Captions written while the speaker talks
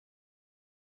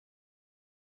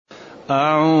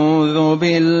أعوذ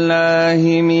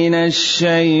بالله من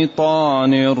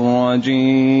الشيطان الرجيم.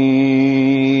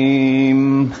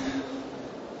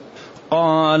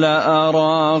 قال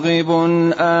أراغب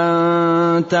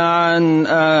أنت عن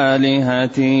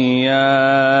آلهتي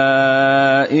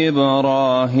يا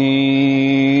إبراهيم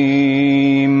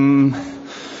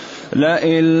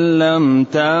لئن لم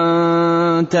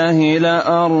تنته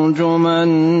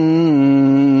لأرجمنك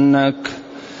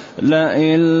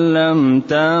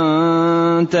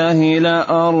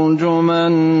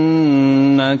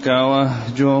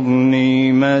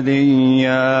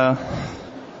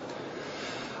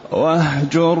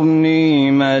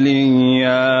واهجرني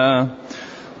مليا.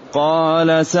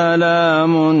 قال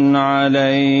سلام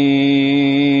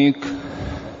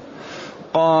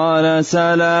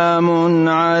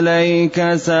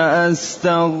عليك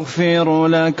سأستغفر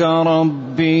لك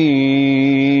ربي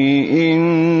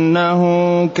إنه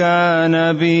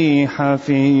كان بي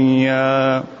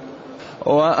حفيا.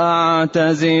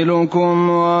 وأعتزلكم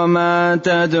وما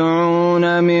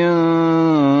تدعون من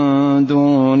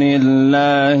دون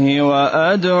الله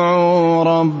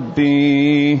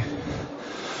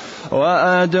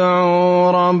وأدعو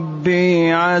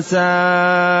ربي عسى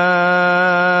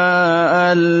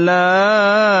ألا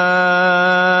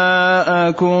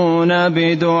أكون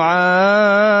بدعاء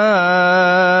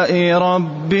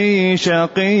ربي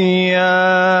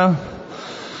شقيا.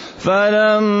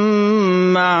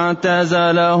 فلما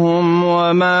اعتزلهم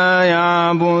وما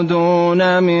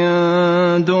يعبدون من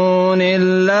دون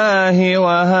الله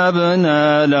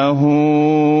وهبنا له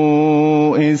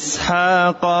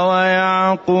إسحاق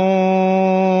ويعقوب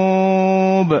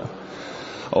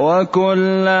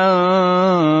وكلا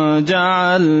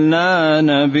جعلنا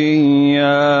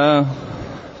نبيا.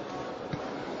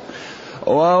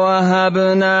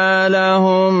 ووهبنا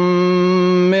لهم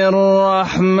من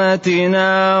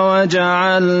رحمتنا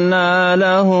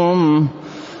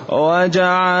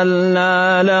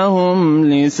وجعلنا لهم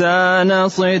لسان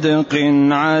صدق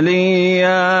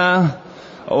عليا.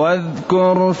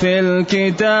 واذكر في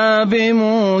الكتاب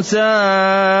موسى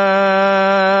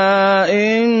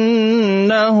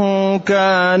إنه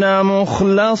كان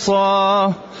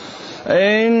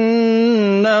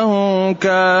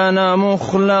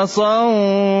مخلصا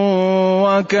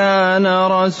وكان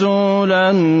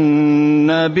رسولا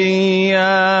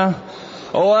نبيا.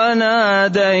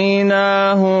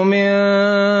 وناديناه من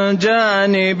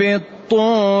جانب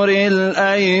الطور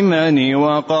الأيمن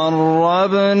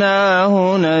وقربناه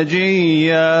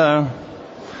نجيا.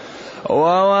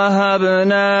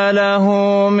 ووهبنا له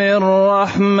من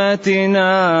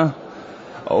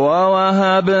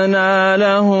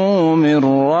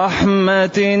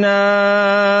رحمتنا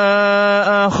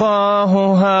أخاه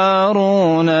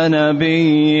هارون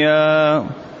نبيا.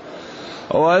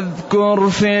 واذكر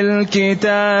في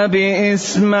الكتاب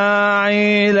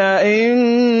إسماعيل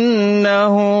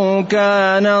إنه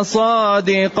كان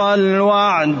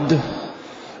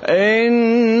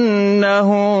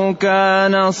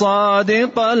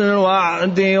صادق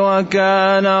الوعد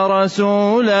وكان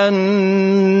رسولا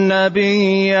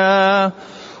نبيا.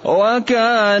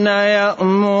 وكان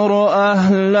يأمر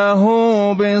أهله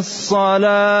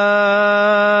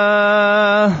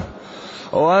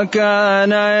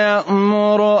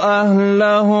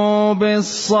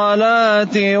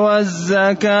بالصلاة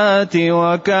والزكاة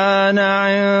وكان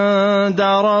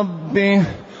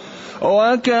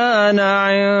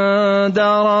عند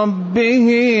ربه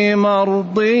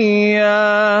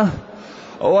مرضيا.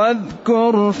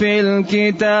 واذكر في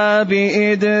الكتاب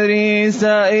إدريس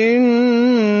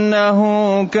إنه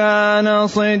كان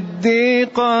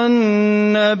صديقا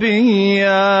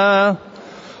نبيا.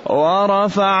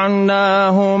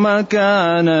 ورفعناه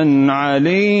مكانا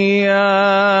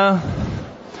عليا.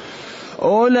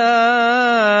 أولئك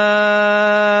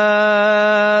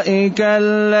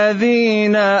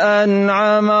الذين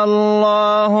أنعم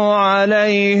الله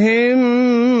عليهم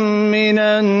من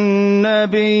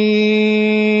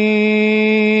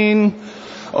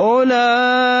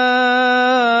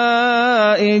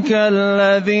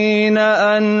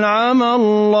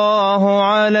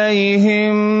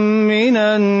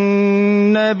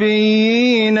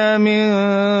النبيين من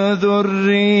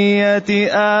ذرية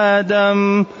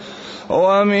آدم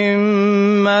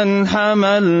وممن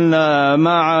حملنا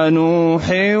مع نوح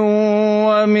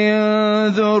ومن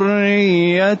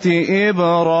ذرية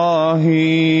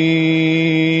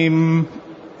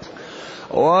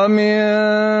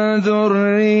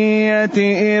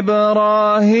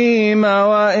إبراهيم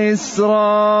وإسرائيل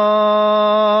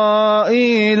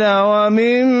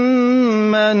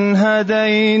وممن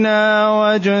هدينا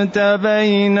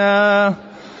واجتبينا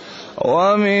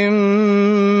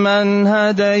وممن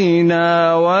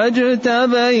هدينا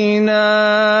واجتبينا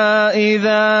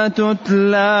إذا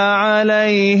تتلى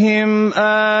عليهم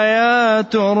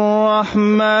آيات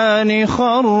الرحمن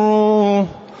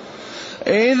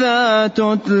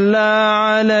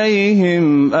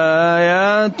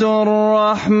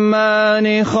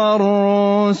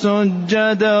خروا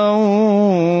سجدا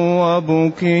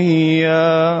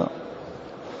وبكيا.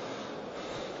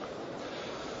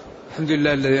 الحمد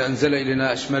لله الذي أنزل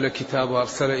إلينا أشمل كتاب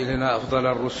وأرسل إلينا أفضل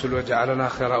الرسل وجعلنا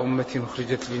خير أمة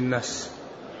أخرجت للناس،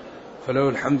 فله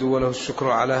الحمد وله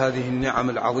الشكر على هذه النعم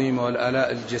العظيمة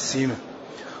والآلاء الجسيمة،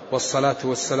 والصلاة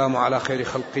والسلام على خير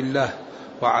خلق الله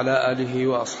وعلى آله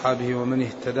وأصحابه ومن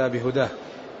اهتدى بهداه.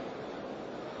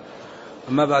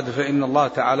 أما بعد، فإن الله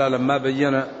تعالى لما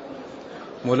بين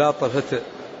ملاطفة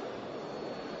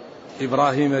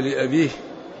إبراهيم لأبيه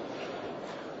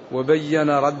وبين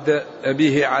رد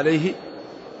أبيه عليه،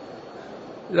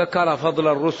 ذكر فضل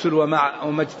الرسل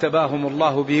وما اجتباهم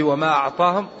الله به وما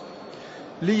أعطاهم،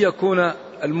 ليكون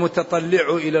المتطلع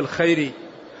إلى الخير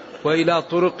وإلى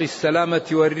طرق السلامة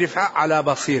والرفعة على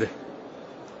بصيره.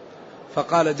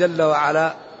 فقال جل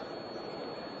وعلا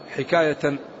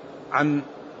حكاية عن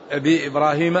أبي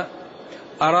إبراهيم: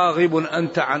 أراغب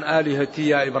أنت عن آلهتي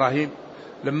يا إبراهيم؟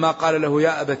 لما قال له: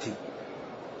 يا أبتي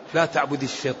لا تعبد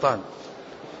الشيطان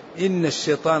إن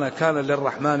الشيطان كان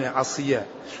للرحمن عصيا،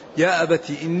 يا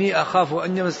أبتي إني أخاف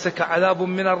أن يمسك عذاب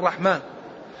من الرحمن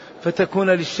فتكون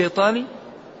للشيطان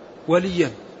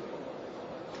وليا،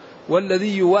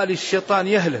 والذي يوالي الشيطان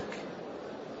يهلك،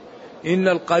 إن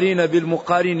القرين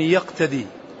بالمقارن يقتدي،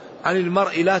 عن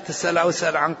المرء لا تسأل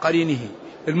واسأل عن قرينه،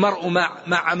 المرء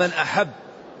مع من أحب.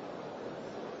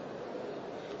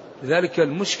 لذلك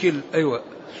المشكل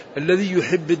الذي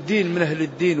يحب الدين من أهل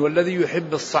الدين، والذي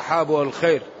يحب الصحابة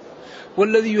والخير،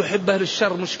 والذي يحب أهل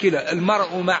الشر مشكلة.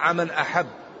 المرء مع من أحب.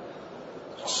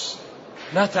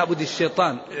 لا تعبد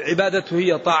الشيطان، عبادته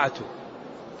هي طاعته.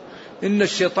 إن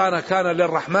الشيطان كان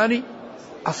للرحمن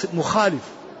مخالف.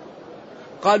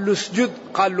 قال له اسجد،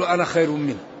 قال له أنا خير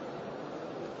منه.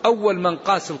 أول من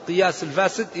قاس القياس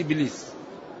الفاسد إبليس.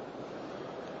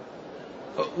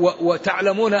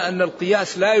 وتعلمون أن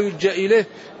القياس لا يلجأ إليه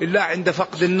إلا عند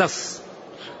فقد النص.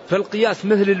 فالقياس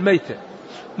مثل الميتة،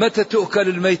 متى تؤكل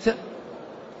الميتة؟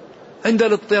 عند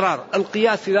الاضطرار.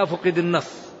 القياس إذا فقد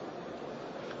النص،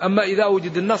 أما إذا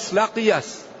وجد النص لا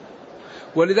قياس.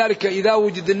 ولذلك إذا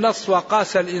وجد النص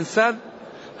وقاس الإنسان،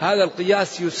 هذا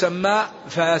القياس يسمى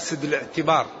فاسد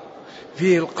الاعتبار،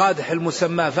 فيه القادح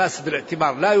المسمى فاسد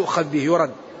الاعتبار، لا يؤخذ به،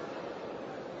 يرد.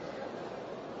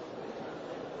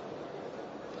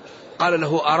 قال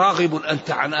له: أراغب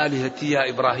أنت عن آلهتي يا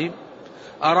إبراهيم؟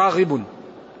 أراغب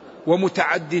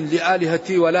ومتعد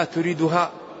لآلهتي ولا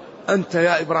تريدها أنت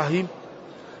يا إبراهيم؟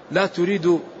 لا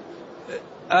تريد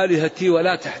آلهتي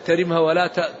ولا تحترمها ولا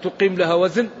تقيم لها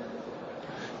وزن؟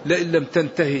 لئن لم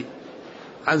تنتهي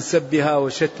عن سبها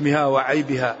وشتمها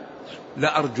وعيبها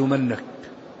لأرجمنك.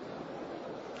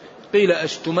 قيل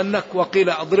أشتمنك، وقيل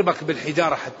أضربك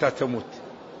بالحجارة حتى تموت.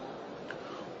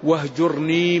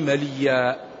 واهجرني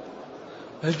مليا.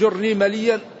 اهجرني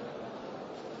مليا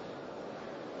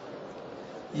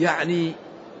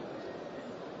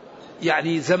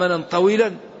يعني زمنا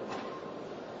طويلا،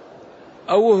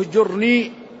 أو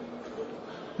اهجرني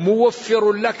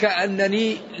موفر لك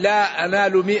أنني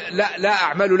لا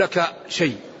أعمل لك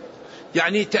شيء،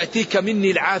 يعني تأتيك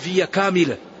مني العافية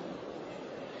كاملة.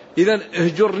 إذن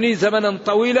اهجرني زمنا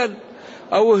طويلا،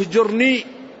 أو اهجرني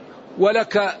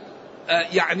ولك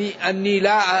يعني أني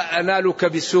لا أنالك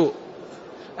بسوء،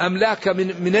 أملاك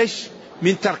من إيش؟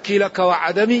 من تركي لك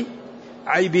وعدم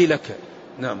عيبي لك.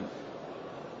 نعم.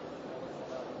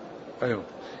 أيوه.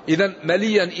 إذن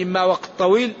مليا إما وقت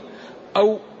طويل،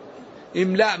 أو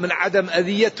إملاء من عدم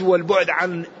أذيته والبعد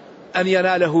عن أن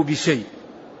يناله بشيء.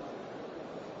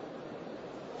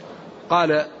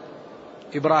 قال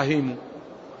إبراهيم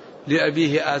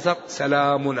لأبيه آزر: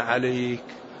 سلام عليك.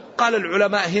 قال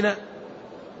العلماء هنا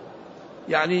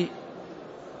يعني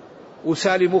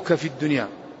أسالمك في الدنيا،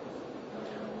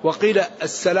 وقيل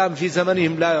السلام في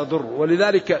زمنهم لا يضر.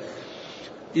 ولذلك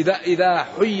إذا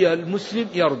حي المسلم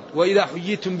يرد، وإذا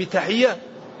حييتم بتحية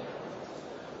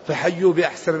فحيوا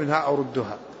بأحسن منها أو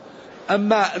ردها.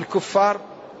 أما الكفار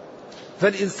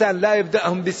فالإنسان لا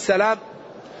يبدأهم بالسلام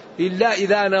إلا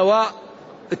إذا نوى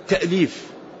التأليف،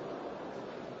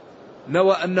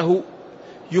 نوى أنه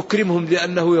يكرمهم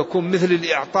لأنه يكون مثل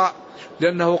الإعطاء،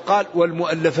 لأنه قال: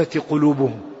 والمؤلفة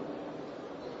قلوبهم.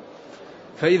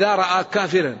 فإذا رأى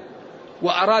كافرا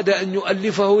وأراد أن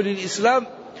يؤلفه للإسلام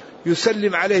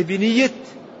يسلم عليه بنية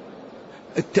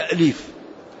التأليف.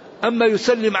 أما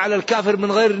يسلم على الكافر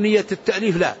من غير نية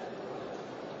التأليف لا.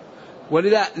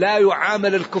 ولذا لا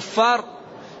يعامل الكفار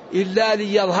إلا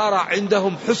ليظهر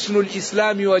عندهم حسن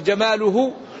الإسلام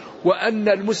وجماله، وأن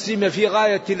المسلم في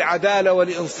غاية العدالة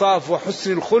والإنصاف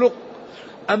وحسن الخلق.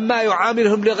 أما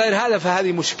يعاملهم لغير هذا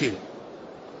فهذه مشكلة.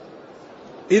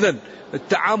 إذن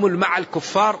التعامل مع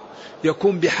الكفار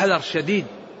يكون بحذر شديد،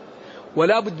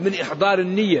 ولا بد من إحضار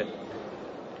النية،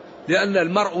 لأن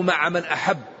المرء مع من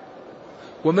أحب،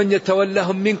 ومن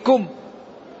يتولهم منكم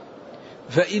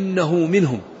فإنه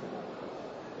منهم.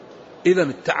 إذن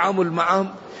التعامل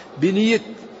معهم بنية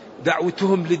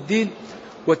دعوتهم للدين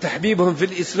وتحبيبهم في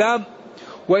الإسلام،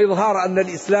 وإظهار أن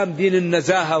الإسلام دين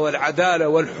النزاهة والعدالة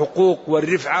والحقوق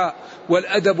والرفعة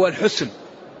والأدب والحسن.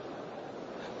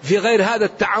 في غير هذا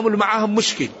التعامل معهم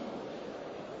مشكل،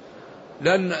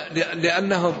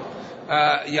 لأنهم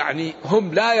يعني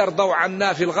هم لا يرضوا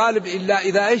عنا في الغالب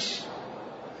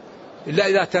إلا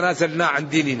إذا تنازلنا عن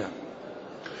ديننا.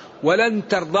 ولن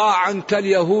ترضى عنك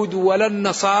اليهود ولا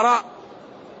النصارى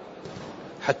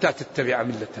حتى تتبع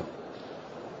ملتهم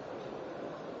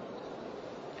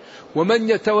ومن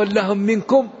يتولهم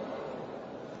منكم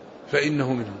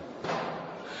فإنه منهم.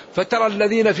 فترى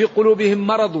الذين في قلوبهم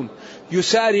مرض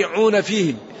يسارعون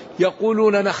فيهم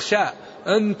يقولون نخشى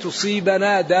أن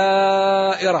تصيبنا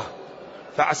دائرة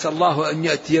فعسى الله أن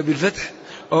يأتي بالفتح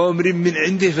أو أمر من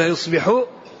عنده فيصبحوا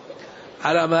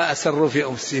على ما أسروا في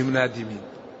أنفسهم نادمين.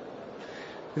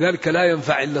 لذلك لا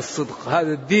ينفع إلا الصدق.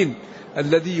 هذا الدين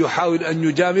الذي يحاول أن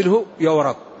يجامله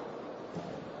يورط،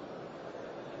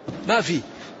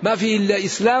 ما في إلا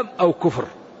إسلام أو كفر،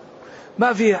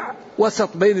 ما في وسط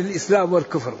بين الإسلام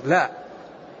والكفر. لا،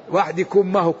 واحد يكون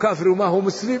ما هو كافر وما هو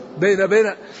مسلم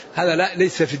بين هذا لا،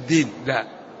 ليس في الدين، لا،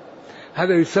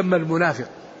 هذا يسمى المنافق.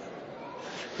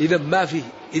 إذا ما فيه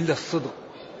إلا الصدق.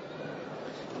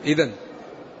 إذا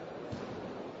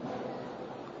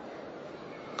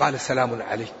قال سلام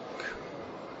عليك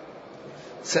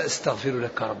سأستغفر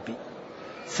لك ربي.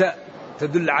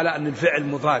 تدل على أن الفعل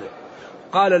مضارع.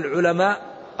 قال العلماء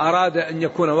أراد أن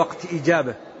يكون وقت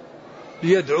إجابة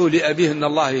ليدعو لأبيه أن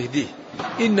الله يهديه.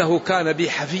 إنه كان بي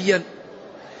حفيا،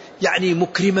 يعني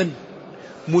مكرما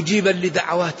مجيبا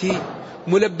لدعواتي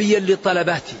ملبيا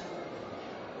لطلباتي.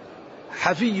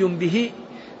 حفي به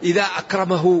إذا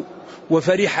أكرمه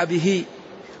وفرح به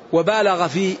وبالغ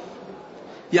في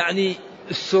يعني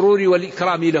السرور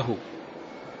والإكرام له،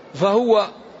 فهو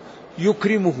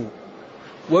يكرمه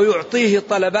ويعطيه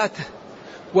طلباته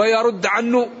ويرد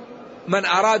عنه من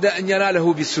أراد أن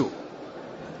يناله بسوء.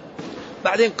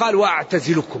 بعدين قال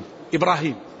وأعتزلكم.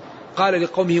 إبراهيم قال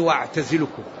لقومه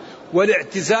وأعتزلكم،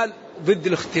 والاعتزال ضد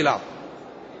الاختلاط.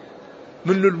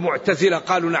 من المعتزلة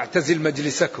قالوا نعتزل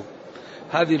مجلسكم.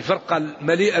 هذه الفرقة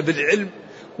المليئة بالعلم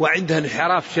وعندها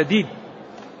انحراف شديد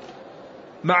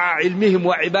مع علمهم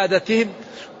وعبادتهم،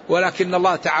 ولكن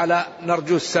الله تعالى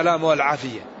نرجو السلام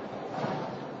والعافية.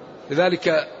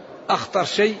 لذلك أخطر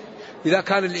شيء إذا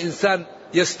كان الإنسان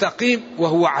يستقيم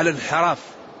وهو على انحراف،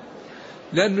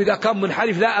 لأنه إذا كان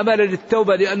منحرف لا أمل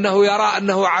للتوبة، لأنه يرى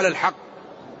أنه على الحق.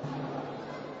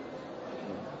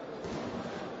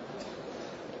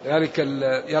 لذلك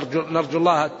نرجو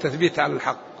الله التثبيت على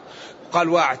الحق. قال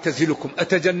وأعتزلكم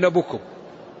أتجنبكم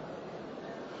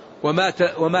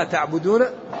وما تعبدون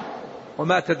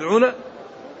وما تدعون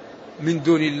من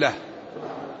دون الله.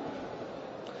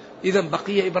 إذن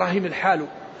بقي إبراهيم الحال،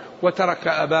 وترك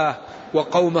أباه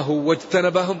وقومه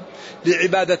واجتنبهم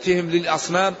لعبادتهم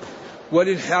للأصنام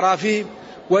ولانحرافهم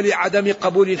ولعدم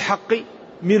قبول الحق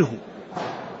منهم.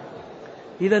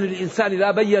 إذن الإنسان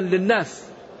إذا بين للناس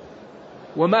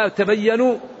وما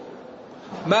تبينوا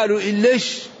مالوا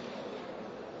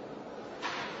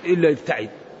إلا يبتعد.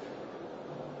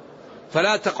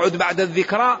 فلا تقعد بعد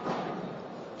الذكرى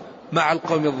مع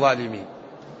القوم الظالمين.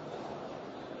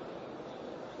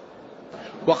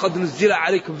 وقد نزل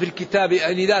عليكم في الكتاب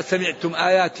أن إذا سمعتم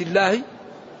آيات الله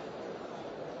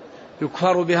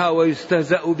يكفر بها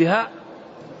ويستهزأ بها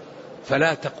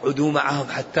فلا تقعدوا معهم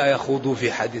حتى يخوضوا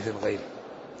في حديث غيره.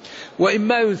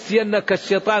 وإما ينسينك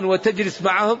الشيطان وتجلس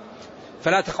معهم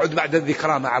فلا تقعد بعد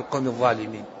الذكرى مع القوم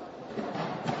الظالمين.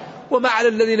 وما على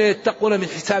الذين يتقون من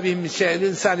حسابهم من شيء.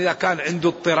 الإنسان إذا كان عنده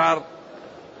اضطرار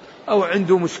أو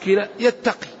عنده مشكلة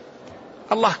يتقي،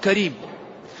 الله كريم.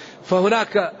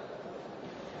 فهناك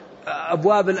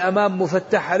أبواب الأمام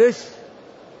مفتحة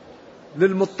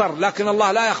للمضطر، لكن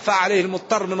الله لا يخفى عليه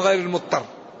المضطر من غير المضطر.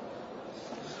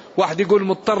 واحد يقول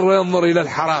مضطر وينظر إلى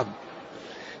الحرام،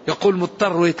 يقول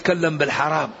مضطر ويتكلم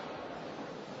بالحرام،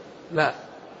 لا،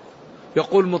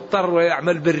 يقول مضطر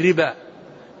ويعمل بالربا،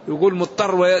 يقول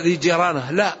مضطر ويأذي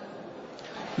جيرانه، لا.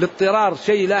 الاضطرار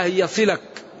شيء لا يصلك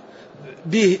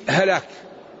به هلاك،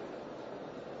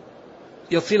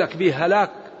 يصلك به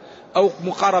هلاك أو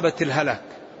مقاربة الهلاك.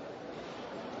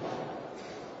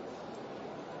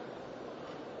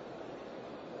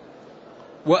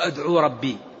 وأدعو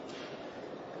ربي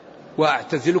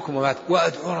وأعتزلكم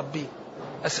وأدعو ربي،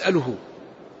 أسأله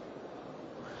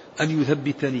أن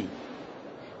يثبتني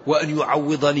وأن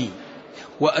يعوضني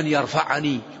وأن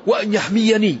يرفعني وأن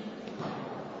يحميني.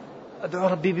 أدعو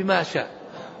ربي بما أشاء،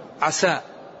 عسى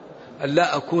أن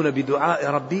لا أكون بدعاء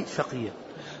ربي شقيا،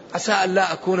 عسى أن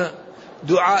لا أكون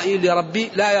دعائي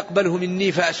لربي لا يقبله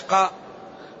مني فأشقى،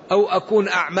 أو أكون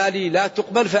أعمالي لا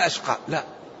تقبل فأشقى، لا،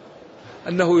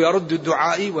 أنه يرد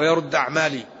دعائي ويرد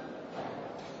أعمالي.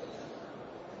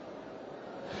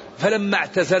 فلما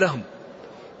اعتزلهم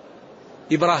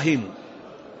إبراهيم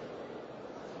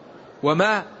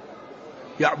وما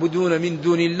يعبدون من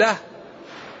دون الله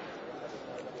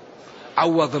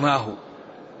عوضناه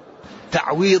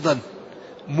تعويضا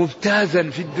ممتازا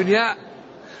في الدنيا،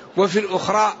 وفي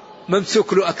الأخرى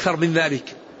ممسوك له أكثر من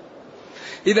ذلك.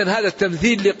 إذن هذا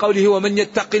التمثيل لقوله ومن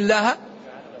يتق الله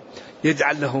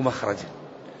يجعل له مخرجا،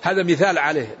 هذا مثال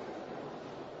عليه.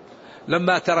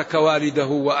 لما ترك والده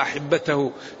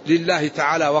وأحبته لله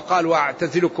تعالى وقال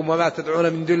وأعتزلكم وما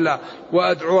تدعون من دون الله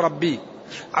وأدعو ربي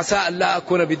عسى أن لا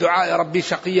أكون بدعاء ربي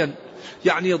شقيا،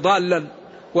 يعني ضالا،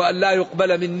 وأن لا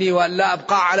يقبل مني وأن لا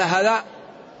أبقى على هذا.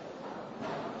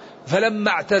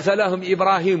 فلما اعتزلهم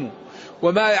إبراهيم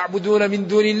وما يعبدون من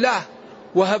دون الله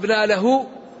وهبنا له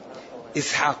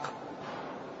إسحاق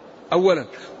أولا،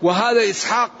 وهذا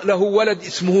إسحاق له ولد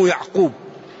اسمه يعقوب،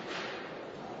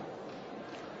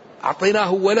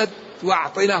 أعطيناه ولد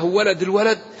وأعطيناه ولد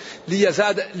الولد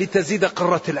لتزيد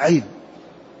قرة العين.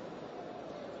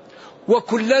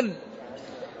 وكلا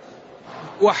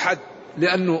وحد،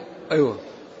 لأنه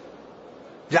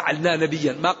جعلنا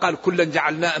نبيا، ما قال كلا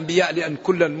جعلنا أنبياء، لأن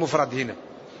كلا مفرد هنا.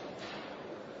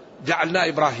 جعلنا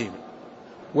إبراهيم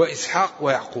وإسحاق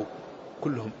ويعقوب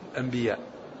كلهم أنبياء،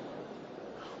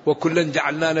 وكلا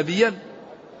جعلنا نبيا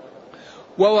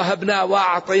ووهبنا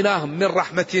وأعطيناهم من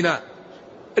رحمتنا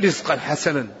رزقا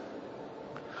حسنا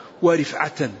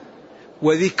ورفعة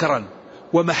وذكرا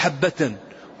ومحبة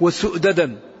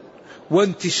وسؤددا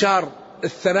وانتشار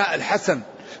الثناء الحسن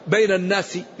بين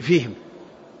الناس فيهم.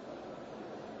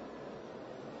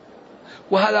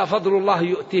 وهذا فضل الله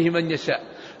يؤتيه من يشاء.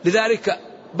 لذلك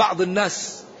بعض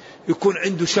الناس يكون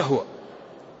عنده شهوة،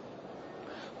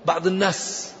 بعض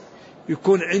الناس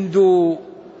يكون عنده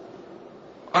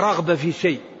رغبة في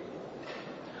شيء،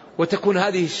 وتكون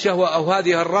هذه الشهوة أو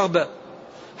هذه الرغبة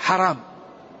حرام،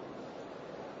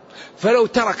 فلو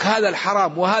ترك هذا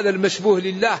الحرام وهذا المشبوه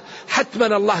لله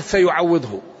حتما الله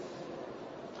سيعوضه.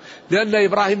 لأن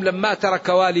إبراهيم لما ترك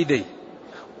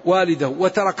والده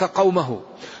وترك قومه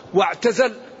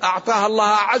واعتزل أعطاه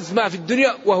الله أعز ما في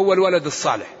الدنيا وهو الولد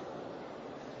الصالح.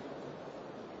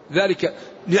 ذلك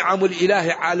نعم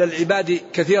الإله على العباد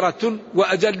كثيرة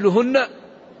وأجلهن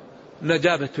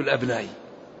نجابة الأبناء.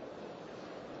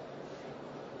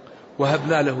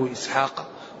 وهبنا له إسحاق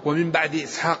ومن بعد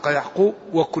إسحاق يعقوب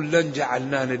وكلا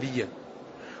جعلنا نبيا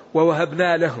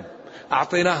ووهبنا لهم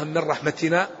أعطيناهم من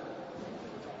رحمتنا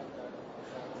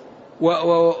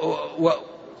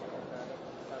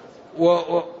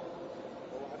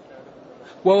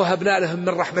ووهبنا لهم من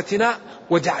رحمتنا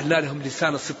وجعلنا لهم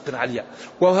لسان صدق عليا،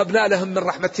 ووهبنا لهم من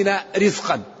رحمتنا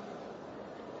رزقا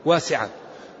واسعا،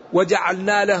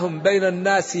 وجعلنا لهم بين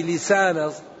الناس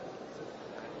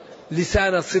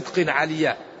لسان صدق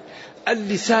عليا.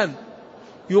 اللسان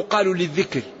يقال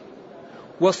للذكر،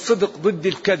 والصدق ضد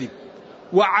الكذب،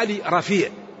 وعلي رفيع.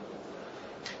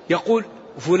 يقول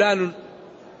فلان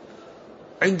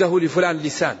عنده لفلان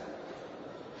لسان،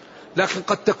 لكن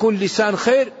قد تكون لسان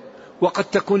خير وقد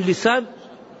تكون لسان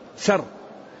شر،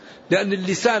 لأن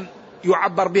اللسان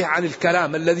يعبر به عن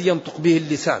الكلام الذي ينطق به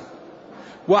اللسان.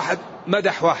 واحد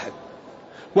مدح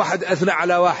واحد أثنى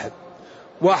على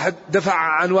واحد دفع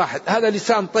عن واحد، هذا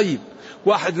لسان طيب.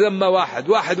 واحد ذم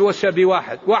واحد وشى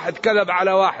بواحد كذب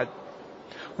على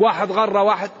واحد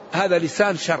غر هذا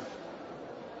لسان شر.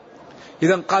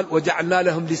 إذن قال وجعلنا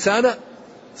لهم لسان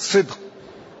صدق،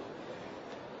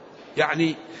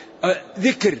 يعني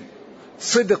ذكر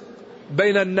صدق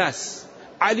بين الناس،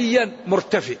 عليا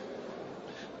مرتفع،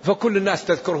 فكل الناس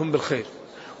تذكرهم بالخير،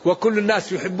 وكل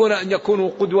الناس يحبون أن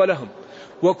يكونوا قدوة لهم،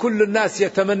 وكل الناس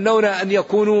يتمنون أن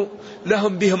يكونوا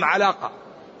لهم بهم علاقة.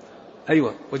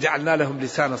 وجعلنا لهم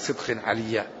لسان صدق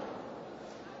عليا.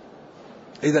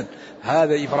 إذن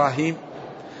هذا إبراهيم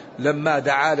لما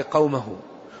دعا لقومه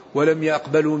ولم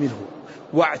يقبلوا منه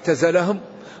واعتزلهم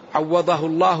عوضه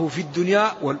الله في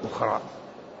الدنيا والأخرى.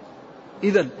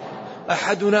 إذن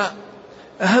أحدنا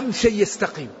أهم شيء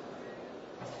يستقيم.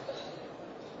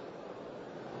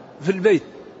 في البيت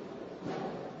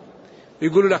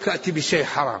يقولوا لك أتي بشيء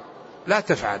حرام، لا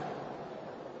تفعل.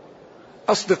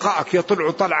 أصدقائك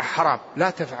يطلعوا طلعة حرام، لا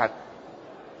تفعل.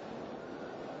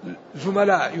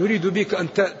 زملاء يريد بك أن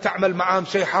تعمل معهم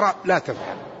شيء حرام، لا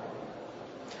تفعل.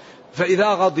 فإذا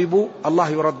غضبوا الله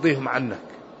يرضيهم عنك،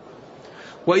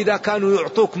 وإذا كانوا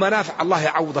يعطوك منافع الله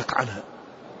يعوضك عنها.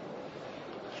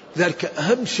 ذلك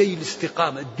أهم شيء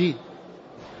الاستقامة. الدين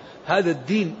هذا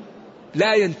الدين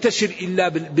لا ينتشر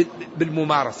إلا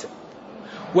بالممارسة،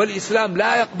 والإسلام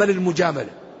لا يقبل المجاملة.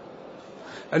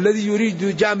 الذي يريد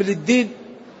يجامل الدين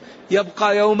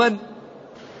يبقى يوما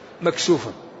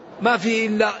مكشوفا، ما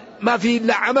فيه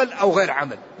إلا عمل أو غير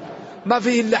عمل، ما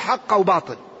فيه إلا حق أو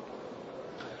باطل.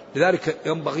 لذلك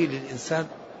ينبغي للإنسان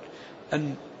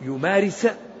أن يمارس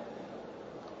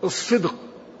الصدق،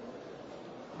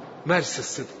 مارس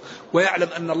الصدق، ويعلم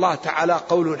أن الله تعالى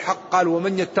قوله الحق، قال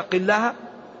ومن يتق الله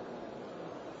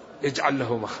يجعل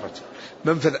له مخرجا.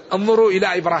 منفذ. انظروا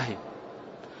إلى إبراهيم،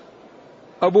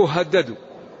 أبوه هددوا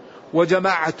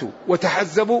وجماعته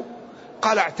وتحزبوا،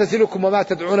 قال اعتزلكم وما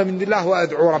تدعون من دون الله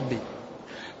وأدعو ربي.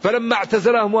 فلما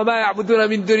اعتزلهم وما يعبدون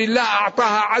من دون الله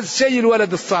أعطاها عز شيء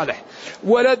الولد الصالح،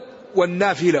 ولد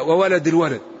والنافلة وولد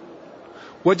الولد،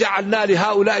 وجعلنا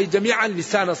لهؤلاء جميعا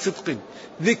لسان صدق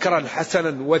ذكرا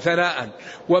حسنا وثناء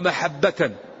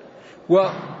ومحبة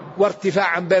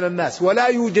وارتفاعا بين الناس. ولا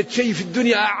يوجد شيء في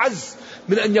الدنيا أعز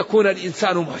من أن يكون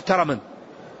الإنسان محترما.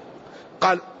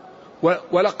 قال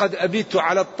ولقد أبيت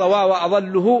على الطوى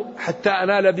وأظله حتى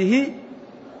أنال به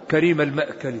كريم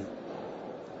المأكل.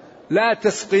 لا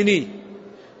تسقني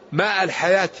ماء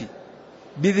الحياة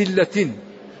بذلة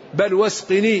بل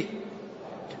واسقني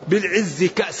بالعز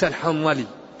كأس الحنظل.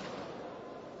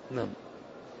 نعم.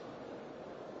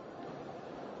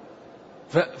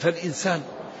 فالإنسان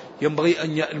ينبغي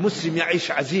أن المسلم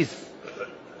يعيش عزيز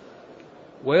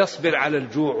ويصبر على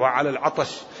الجوع وعلى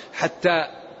العطش حتى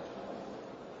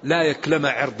لا يكلم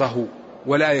عرضه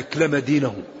ولا يكلم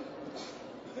دينه.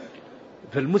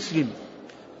 فالمسلم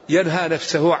ينهى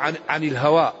نفسه عن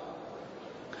الهوى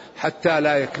حتى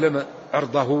لا يكلم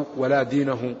عرضه ولا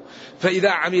دينه. فإذا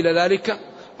عمل ذلك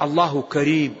الله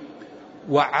كريم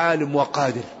وعالم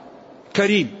وقادر.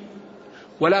 كريم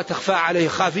ولا تخفى عليه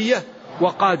خافية،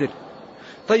 وقادر.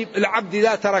 طيب العبد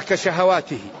إذا ترك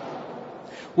شهواته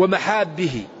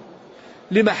ومحابه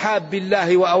لمحاب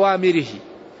الله وأوامره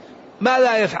ما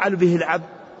لا يفعل به العبد؟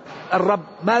 الرب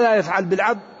ما لا يفعل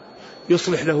بالعبد؟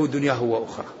 يصلح له دنياه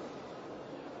وأخرى،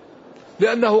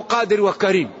 لأنه قادر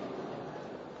وكريم.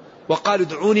 وقال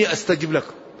ادعوني أستجب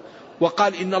لكم،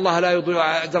 وقال إن الله لا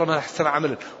يضيع أجر من أحسن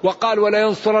عملا، وقال ولا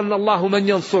ينصرن الله من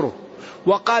ينصره،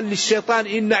 وقال للشيطان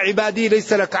إن عبادي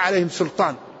ليس لك عليهم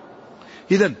سلطان.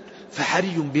 إذن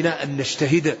فحري بنا أن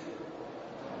نجتهد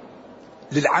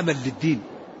للعمل للدين،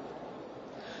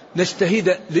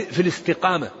 نجتهد في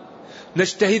الاستقامة،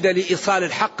 نجتهد لإيصال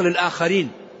الحق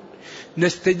للآخرين،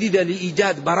 نجتهد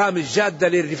لإيجاد برامج جادة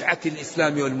لرفعة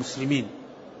الإسلام والمسلمين،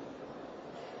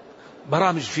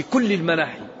 برامج في كل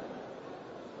المناحي،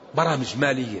 برامج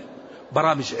مالية،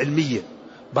 برامج علمية،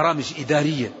 برامج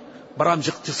إدارية، برامج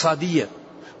اقتصادية،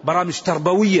 برامج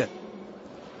تربوية.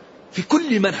 في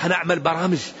كل منحى نعمل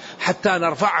برامج حتى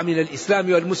نرفع من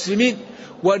الإسلام والمسلمين.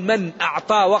 ومن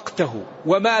أعطى وقته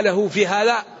وماله في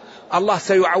هذا الله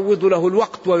سيعوض له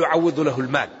الوقت ويعوض له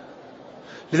المال.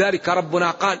 لذلك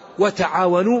ربنا قال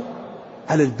وتعاونوا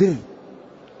على البر.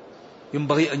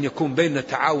 ينبغي أن يكون بيننا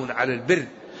تعاون على البر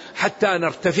حتى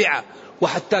نرتفع،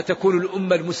 وحتى تكون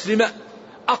الأمة المسلمة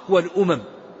أقوى الأمم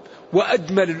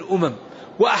وأجمل الأمم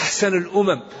وأحسن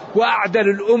الأمم وأعدل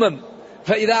الأمم.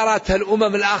 فإذا رأتها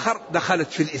الأمم الآخر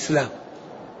دخلت في الإسلام.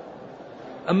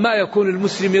 أما يكون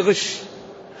المسلم يغش،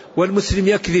 والمسلم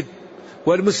يكذب،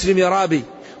 والمسلم يرابي،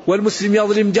 والمسلم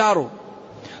يظلم جاره،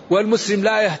 والمسلم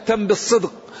لا يهتم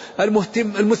بالصدق،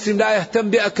 المسلم لا يهتم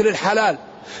بأكل الحلال،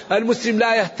 المسلم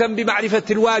لا يهتم بمعرفة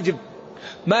الواجب،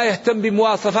 ما يهتم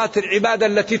بمواصفات العبادة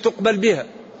التي تقبل بها.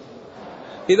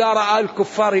 إذا رأى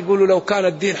الكفار يقولوا لو كان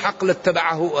الدين حق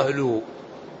لاتبعه أهله.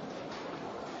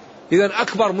 إذن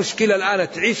أكبر مشكلة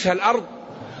الآن تعيشها الأرض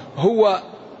هو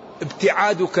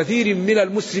ابتعاد كثير من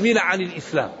المسلمين عن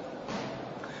الإسلام،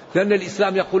 لأن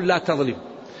الإسلام يقول لا تظلم،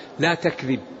 لا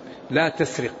تكذب، لا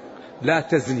تسرق، لا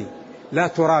تزني، لا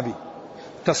ترابي،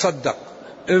 تصدق،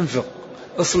 انفق،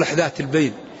 اصلح ذات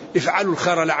البين، افعلوا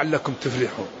الخير لعلكم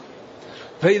تفلحون.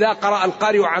 فإذا قرأ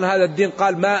القارئ عن هذا الدين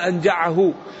قال ما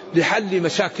أنجعه لحل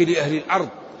مشاكل أهل الأرض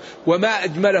وما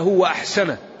أجمله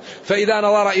وأحسنه. فإذا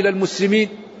نظر إلى المسلمين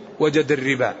وجد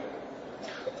الربا،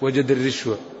 وجد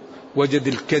الرشوة، وجد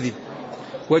الكذب،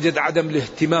 وجد عدم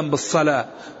الاهتمام بالصلاة،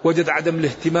 وجد عدم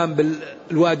الاهتمام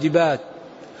بالواجبات،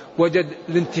 وجد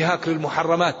الانتهاك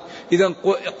للمحرمات. إذن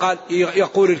قال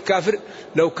يقول الكافر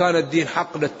لو كان الدين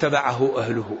حق لاتبعه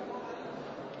أهله.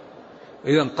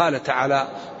 إذن قال تعالى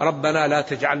ربنا لا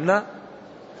تجعلنا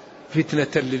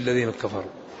فتنة للذين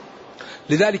كفروا.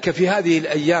 لذلك في هذه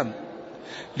الأيام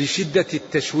لشدة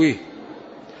التشويه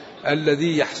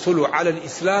الذي يحصل على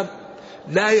الإسلام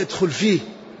لا يدخل فيه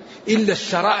إلا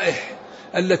الشرائح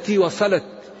التي وصلت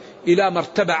إلى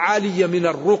مرتبة عالية من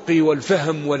الرقي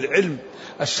والفهم والعلم.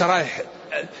 الشرائح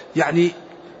يعني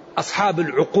أصحاب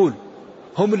العقول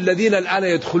هم الذين الآن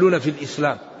يدخلون في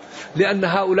الإسلام، لأن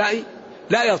هؤلاء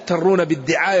لا يغترون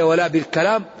بالدعاية ولا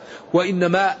بالكلام،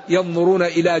 وإنما ينظرون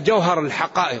إلى جوهر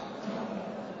الحقائق.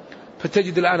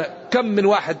 فتجد الآن كم من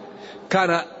واحد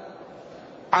كان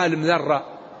عالم ذرة،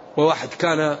 وواحد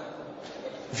كان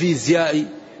فيزيائي،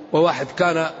 وواحد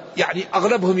كان يعني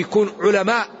أغلبهم يكون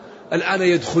علماء الآن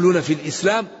يدخلون في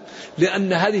الإسلام،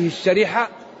 لأن هذه الشريحة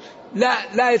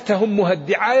لا تهمها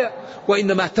الدعاية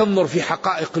وإنما تنظر في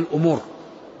حقائق الأمور.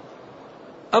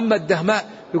 أما الدهماء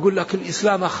يقول لك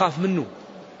الإسلام أخاف منه.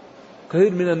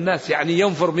 كثير من الناس يعني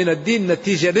ينفر من الدين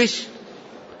نتيجة ليش؟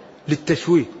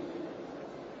 للتشويه.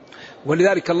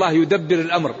 ولذلك الله يدبر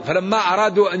الأمر، فلما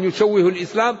أرادوا أن يشوهوا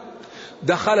الإسلام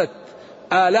دخلت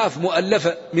آلاف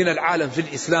مؤلفة من العالم في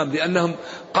الإسلام، لأنهم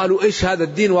قالوا إيش هذا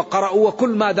الدين وقرأوا، وكل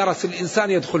ما درس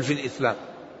الإنسان يدخل في الإسلام.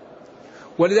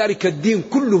 ولذلك الدين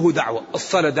كله دعوة،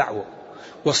 الصلاة دعوة،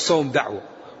 والصوم دعوة،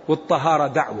 والطهارة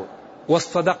دعوة،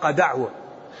 والصدقة دعوة،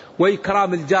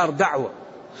 وإكرام الجار دعوة،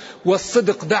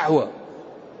 والصدق دعوة،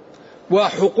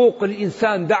 وحقوق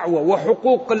الإنسان دعوة،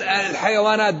 وحقوق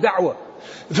الحيوانات دعوة.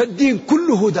 فالدين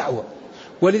كله دعوة.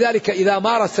 ولذلك إذا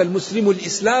مارس المسلم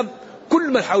الإسلام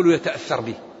كل من حوله يتأثر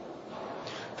به.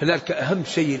 فذلك أهم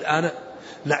شيء الآن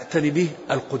نعتني به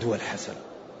القدوة الحسنة.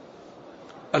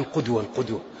 القدوة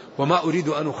وما أريد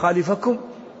أن أخالفكم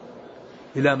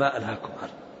إلى ما أنهاكم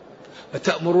عنه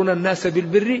أتأمرون الناس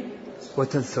بالبر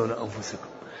وتنسون أنفسكم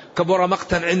كبر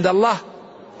مقتا عند الله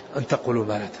أن تقولوا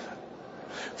ما لا تفعلون.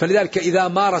 فلذلك إذا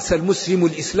مارس المسلم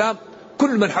الإسلام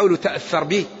كل من حوله تأثر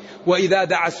به، وإذا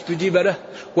دعا استجيب له،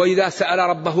 وإذا سأل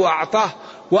ربه أعطاه،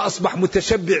 وأصبح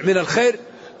متشبع من الخير،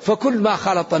 فكل ما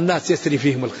خالط الناس يسري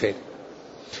فيهم الخير.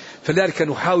 فلذلك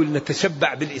نحاول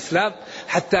نتشبع بالإسلام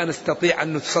حتى نستطيع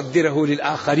أن نصدره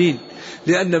للآخرين،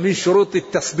 لأن من شروط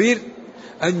التصدير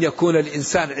أن يكون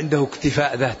الإنسان عنده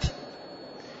اكتفاء ذاتي.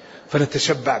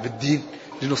 فنتشبع بالدين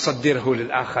لنصدره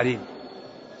للآخرين.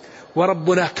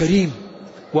 وربنا كريم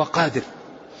وقادر.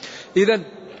 إذن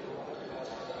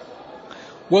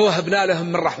ووهبنا لهم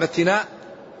من رحمتنا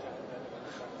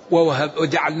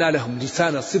وجعلنا لهم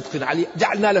لسان صدق علي،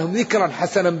 جعلنا لهم ذكرا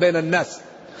حسنا بين الناس.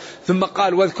 ثم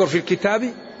قال واذكر في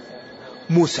الكتاب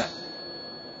موسى.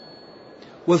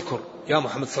 واذكر يا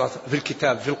محمد صلى الله عليه وسلم في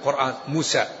الكتاب في القرآن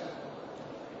موسى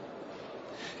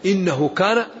إنه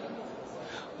كان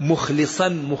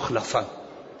مخلصا.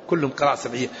 كلهم قراءة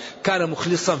سبعية. كان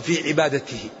مخلصا في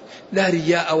عبادته، لا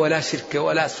رياء ولا شرك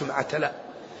ولا سمعة، لا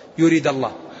يريد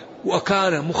الله.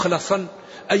 وكان مخلصا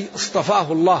أي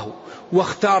اصطفاه الله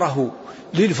واختاره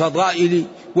للفضائل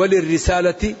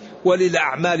وللرسالة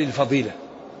وللأعمال الفضيلة.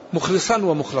 مخلصا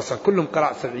ومخلصا كلهم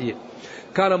قراءة سبعية.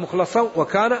 كان مخلصا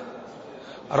وكان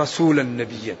رسولا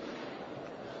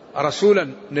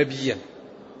نبيا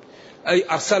أي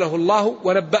أرسله الله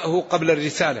ونبأه قبل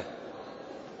الرسالة.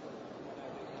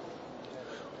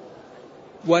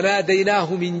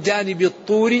 وناديناه من جانب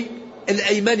الطور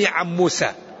الأيمن عن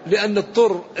موسى، لأن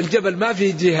الطور الجبل ما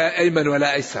فيه جهة أيمن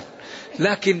ولا أيسر،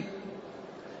 لكن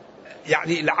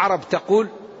يعني العرب تقول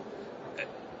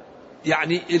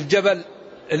يعني الجبل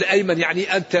الأيمن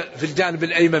يعني أنت في الجانب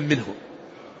الأيمن منه،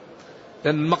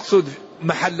 لأن المقصود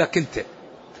محلك أنت،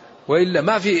 وإلا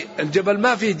ما في الجبل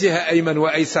ما فيه جهة أيمن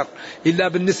وأيسر إلا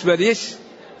بالنسبة ليش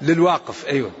للواقف.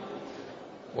 أيوة.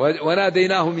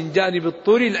 وناديناه من جانب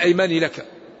الطور الأيمن لك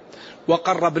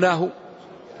وقربناه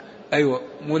أيوة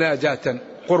مناجاة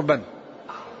قربا.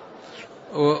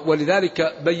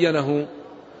 ولذلك بينه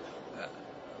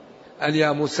أن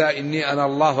يا موسى إني أنا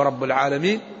الله رب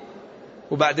العالمين.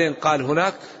 وبعدين قال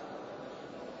هناك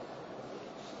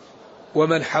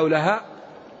ومن حولها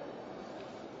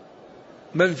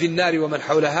من في النار ومن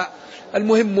حولها.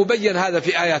 المهم مبين هذا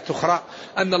في آيات أخرى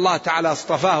أن الله تعالى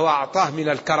اصطفاه وأعطاه من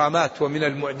الكرامات ومن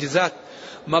المعجزات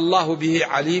ما الله به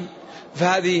عليم.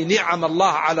 فهذه نعم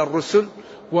الله على الرسل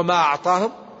وما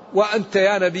أعطاهم. وأنت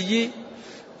يا نبي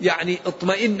يعني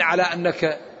اطمئن على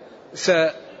أنك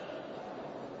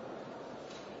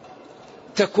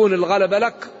ستكون الغلبة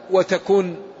لك،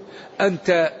 وتكون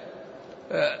أنت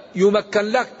يمكن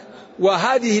لك،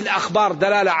 وهذه الأخبار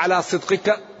دلالة على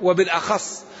صدقك،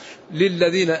 وبالأخص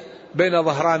للذين بين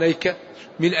ظهرانيك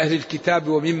من أهل الكتاب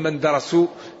وممن درسوا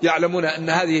يعلمون أن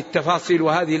هذه التفاصيل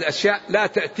وهذه الأشياء لا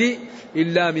تأتي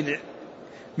إلا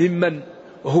ممن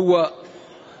هو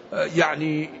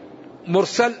يعني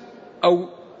مرسل أو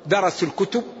درس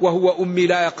الكتب وهو أمي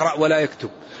لا يقرأ ولا يكتب،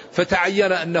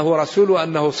 فتعين أنه رسول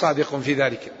وأنه صادق في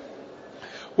ذلك.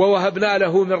 ووهبنا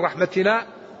له من رحمتنا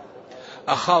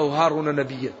أخاه هارون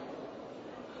نبيا.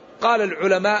 قال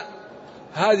العلماء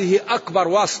هذه أكبر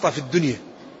واسطة في الدنيا،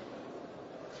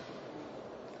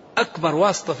 أكبر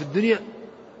واسطة في الدنيا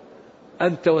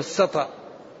أن توسط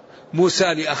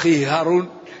موسى لأخيه هارون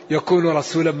يكون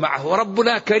رسولا معه.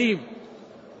 ربنا كريم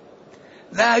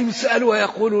لا يسأل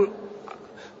ويقول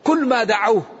كل ما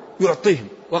دعوه يعطيهم.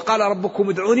 وقال ربكم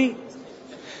ادعوني،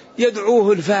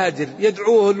 يدعوه الفاجر،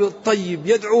 يدعوه الطيب،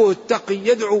 يدعوه التقي،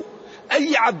 يدعو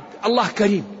أي عبد. الله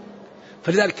كريم،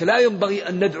 فلذلك لا ينبغي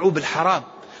أن ندعو بالحرام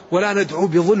ولا ندعو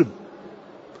بظلم،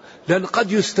 لأن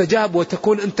قد يستجاب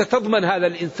وتكون أنت تضمن هذا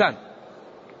الإنسان،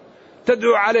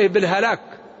 تدعو عليه بالهلاك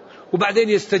وبعدين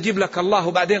يستجيب لك الله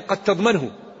وبعدين قد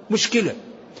تضمنه، مشكلة.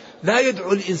 لا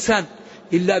يدعو الإنسان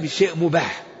إلا بشيء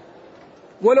مباح،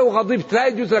 ولو غضبت لا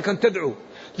يجوز لك أن تدعو،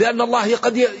 لأن الله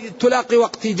قد تلاقي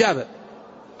وقت إجابة.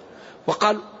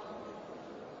 وقال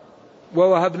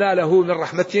ووهبنا له من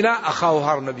رحمتنا أخاه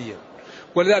هارون نبيا.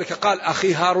 ولذلك قال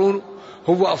أخي هارون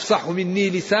هو أفصح مني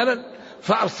لسانا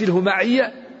فأرسله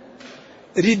معي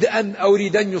ردءا أو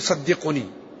ردا يصدقني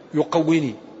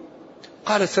يقويني.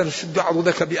 قال سنشد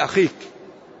عضدك بأخيك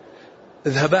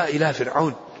اذهبا إلى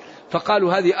فرعون.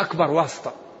 فقالوا هذه أكبر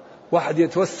واسطة، واحد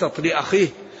يتوسط لأخيه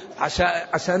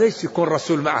عشان ايش يكون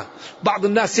رسول معه. بعض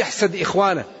الناس يحسد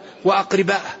إخوانه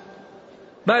وأقربائه،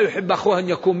 ما يحب أخوه أن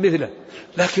يكون مثله،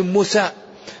 لكن موسى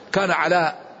كان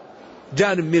على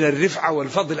جانب من الرفعة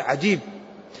والفضل عجيب،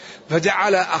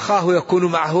 فجعل أخاه يكون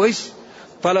معه ايش؟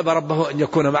 طلب ربه أن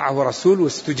يكون معه رسول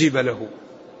واستجيب له.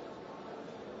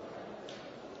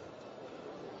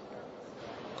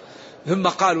 ثم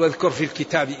قال واذكر في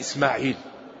الكتاب إسماعيل.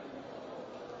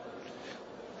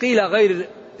 قيل غير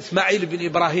إسماعيل بن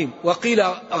إبراهيم وقيل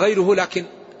غيره، لكن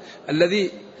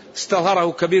الذي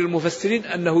استظهره كبير المفسرين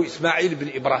أنه إسماعيل بن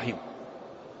إبراهيم،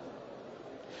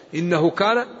 إنه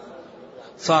كان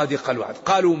صادق الوعد.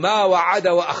 قالوا ما وعد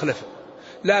وأخلف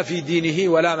لا في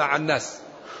دينه ولا مع الناس،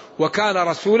 وكان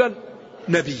رسولا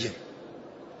نبيا.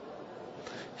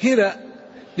 هنا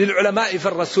للعلماء في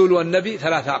الرسول والنبي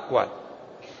ثلاثة أقوال.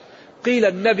 قيل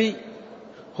النبي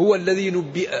هو الذي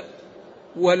نبئ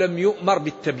ولم يؤمر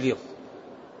بالتبليغ،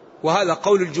 وهذا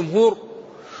قول الجمهور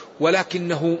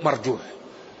ولكنه مرجوح.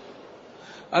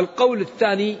 القول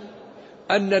الثاني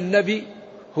أن النبي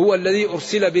هو الذي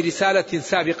أرسل برسالة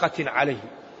سابقة عليه،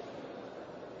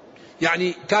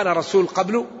 يعني كان رسول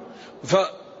قبله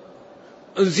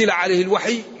فأنزل عليه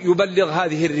الوحي يبلغ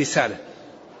هذه الرسالة،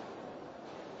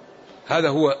 هذا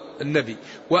هو النبي.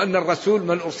 وأن الرسول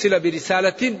من أرسل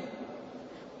برسالة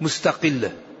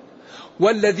مستقلة.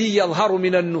 والذي يظهر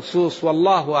من النصوص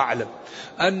والله أعلم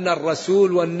أن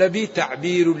الرسول والنبي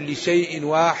تعبير لشيء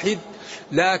واحد،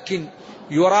 لكن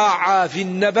يراعى في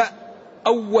النبأ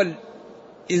أول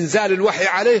إنزال الوحي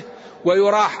عليه،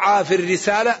 ويراعى في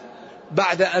الرسالة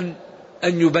بعد أن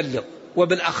يبلغ.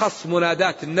 وبالأخص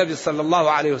منادات النبي صلى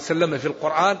الله عليه وسلم في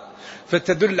القرآن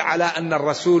فتدل على أن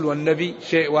الرسول والنبي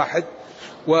شيء واحد.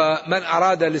 ومن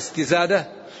أراد الاستزادة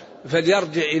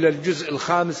فليرجع إلى الجزء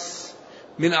 5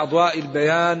 من أضواء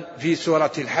البيان في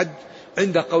سورة الحج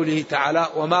عند قوله تعالى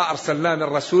وما أرسلنا من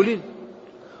رسول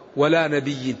ولا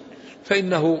نبي،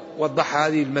 فإنه وضح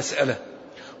هذه المسألة.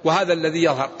 وهذا الذي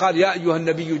يظهر. قال يا أيها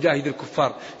النبي جاهد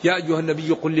الكفار، يا أيها النبي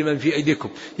قل لمن في أيديكم،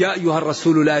 يا أيها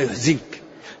الرسول لا يحزنك،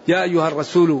 يا أيها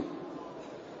الرسول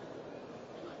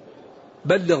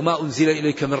بلغ ما أنزل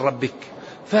إليك من ربك.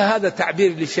 فهذا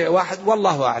تعبير لشيء واحد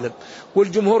والله أعلم.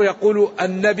 والجمهور يقول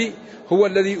النبي هو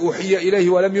الذي أوحي إليه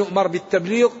ولم يؤمر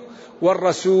بالتبليغ،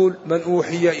 والرسول من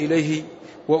أوحي إليه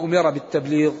وأمر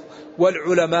بالتبليغ.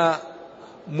 والعلماء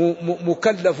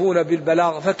مكلفون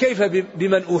بالبلاغ، فكيف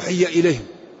بمن أوحي إليهم؟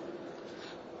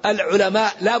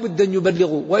 العلماء لا بد أن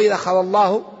يبلغوا. وإذا أخذ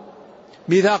الله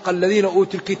ميثاق الذين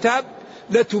أوتوا الكتاب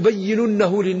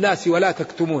لتبيننه للناس ولا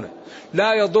تكتمونه،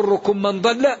 لا يضركم من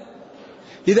ضل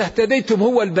إذا اهتديتم.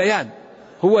 هو البيان،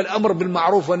 هو الأمر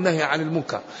بالمعروف والنهي عن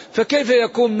المنكر. فكيف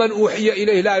يكون من أوحي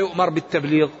إليه لا يؤمر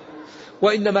بالتبليغ؟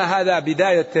 وإنما هذا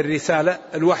بداية الرسالة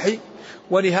الوحي،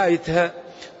 ونهايتها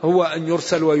هو أن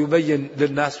يرسل ويبين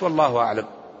للناس والله أعلم.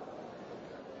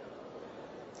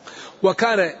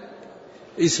 وكان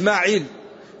إسماعيل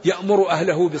يأمر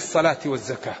أهله بالصلاة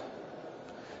والزكاة،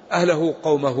 أهله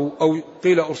قومه، أو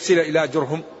قيل أرسل إلى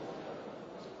جرهم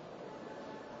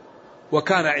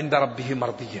وكان عند ربه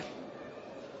مرضيا.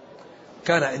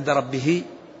 كان عند ربه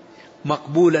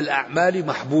مقبول الأعمال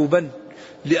محبوبا،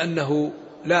 لأنه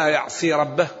لا يعصي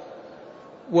ربه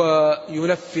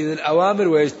وينفذ الأوامر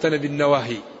ويجتنب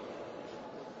النواهي.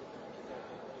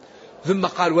 ثم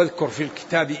قال واذكر في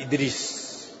الكتاب إدريس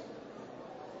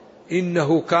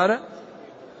إنه كان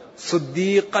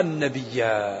صديقا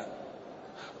نبيا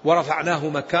ورفعناه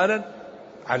مكانا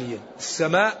عليا.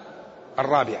 السماء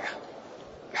الرابعة،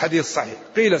 الحديث الصحيح،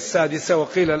 قيل السادسة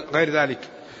وقيل غير ذلك،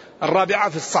 الرابعة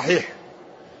في الصحيح،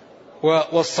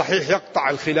 والصحيح يقطع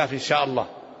الخلاف إن شاء الله.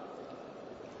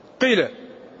 قيل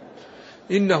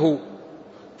إنه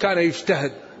كان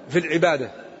يجتهد في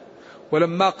العبادة،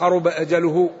 ولما قرب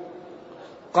أجله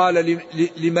قال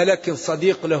لملك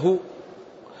صديق له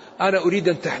أنا أريد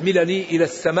أن تحملني إلى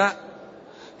السماء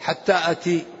حتى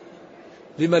أتي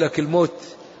لملك الموت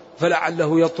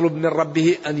فلعله يطلب من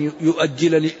ربه أن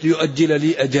يؤجل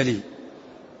لي أجلي.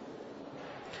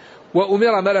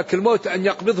 وأمر ملك الموت أن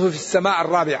يقبضه في السماء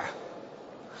الرابعة،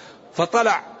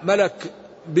 فطلع ملك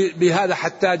بهذا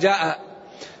حتى جاء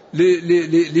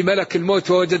لملك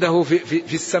الموت ووجده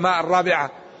في السماء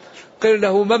الرابعة. قيل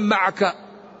له من معك؟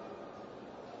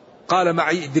 قال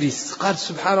معي إدريس. قال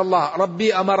سبحان الله،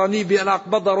 ربي أمرني بأن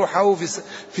أقبض روحه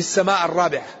في السماء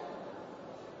الرابعة،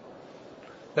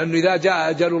 لأنه إذا جاء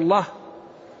أجل الله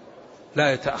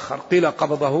لا يتأخر. قيل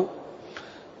قبضه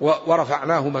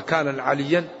ورفعناه مكانا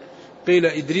عليا. قيل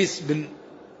إدريس بن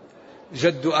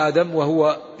جد آدم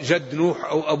وهو جد نوح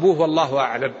أو أبوه، والله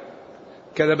أعلم،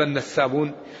 كذب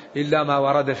النسابون إلا ما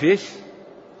ورد فيه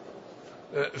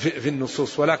في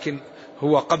النصوص، ولكن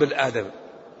هو قبل آدم.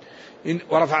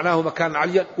 ورفعناه مكانا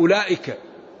عليا. أولئك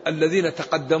الذين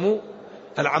تقدموا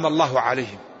أنعم الله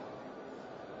عليهم،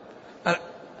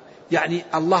 يعني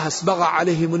الله أسبغ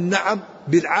عليهم النعم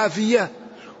بالعافية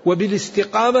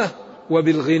وبالاستقامة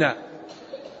وبالغنى،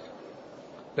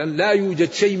 لأن لا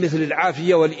يوجد شيء مثل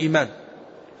العافية والإيمان.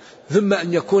 ثم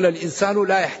أن يكون الإنسان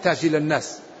لا يحتاج إلى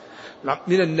الناس.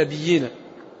 من النبيين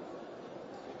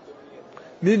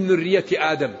من ذرية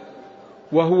آدم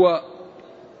وهو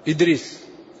إدريس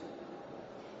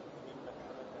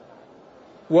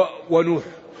ونوح،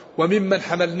 وممن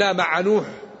حملنا مع نوح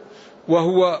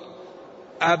وهو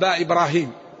آباء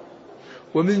إبراهيم،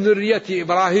 ومن ذرية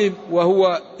إبراهيم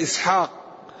وهو إسحاق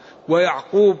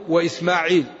ويعقوب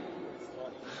وإسماعيل،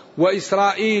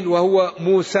 وإسرائيل وهو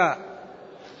موسى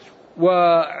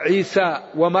وعيسى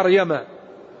ومريم،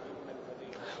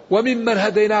 وممن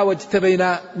هدينا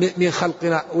واجتبينا من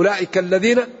خلقنا أولئك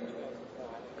الذين،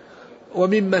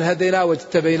 وممن هدينا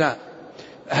واجتبينا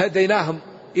هديناهم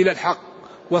إلى الحق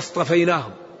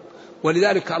واصطفيناهم.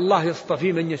 ولذلك الله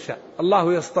يصطفي من يشاء،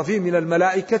 الله يصطفي من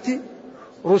الملائكة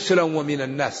رسلا ومن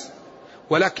الناس،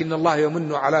 ولكن الله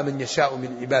يمن على من يشاء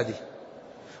من عباده.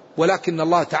 ولكن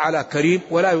الله تعالى كريم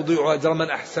ولا يضيع أجر من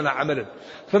أحسن عملا،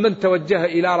 فمن توجه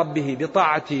إلى ربه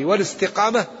بطاعته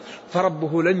والاستقامة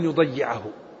فربه لن يضيعه.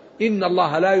 إن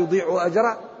الله لا يضيع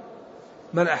أجر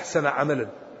من أحسن عملا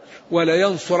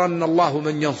ولينصرن الله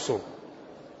من ينصر.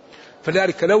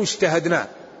 فذلك لو اجتهدنا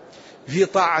في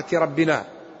طاعة ربنا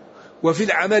وفي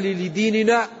العمل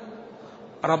لديننا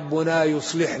ربنا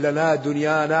يصلح لنا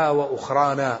دنيانا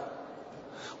وأخرانا.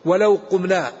 ولو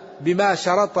قمنا بما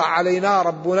شرط علينا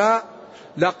ربنا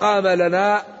لقام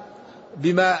لنا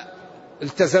بما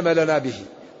التزم لنا به.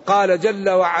 قال جل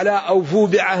وعلا أوفوا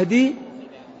بعهدي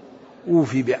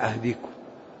أوفي بعهدكم.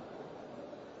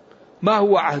 ما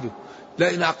هو عهده؟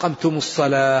 لئن أقمتم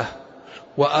الصلاة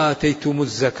وآتيتم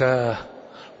الزكاة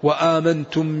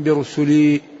وآمنتم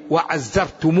برسلي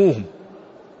وعزرتموهم،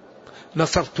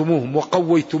 نصرتموهم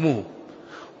وقويتموهم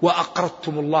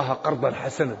وأقرضتم الله قرضا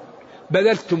حسنا،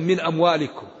 بذلتم من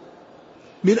أموالكم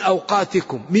من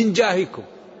أوقاتكم من جاهكم،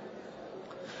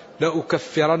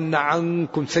 لأكفرن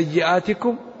عنكم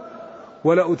سيئاتكم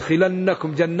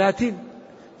ولأدخلنكم جنات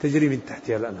تجري من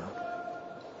تحتها الأنهار.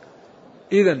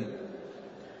 إذن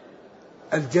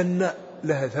الجنة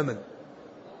لها ثمن.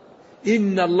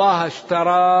 إن الله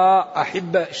اشترى،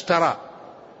 أحبة اشترى،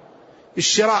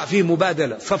 الشراء فيه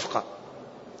مبادلة صفقة،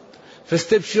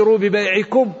 فاستبشروا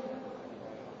ببيعكم.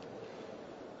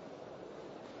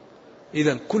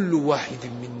 إذن كل واحد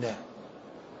منا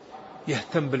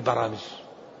يهتم بالبرامج،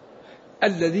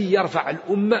 الذي يرفع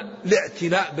الأمة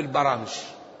لاعتناء بالبرامج،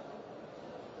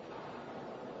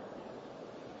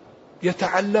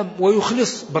 يتعلم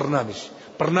ويخلص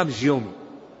برنامج يومي،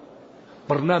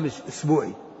 برنامج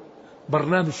أسبوعي،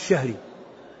 برنامج شهري،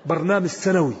 برنامج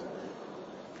سنوي.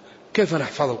 كيف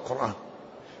نحفظ القرآن؟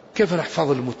 كيف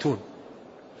نحفظ المتون؟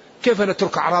 كيف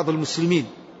نترك أعراض المسلمين؟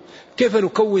 كيف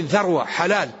نكون ثروة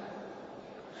حلال؟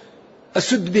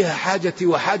 أسد بها حاجتي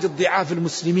وحاجة ضعاف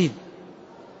المسلمين.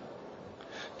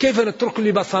 كيف نترك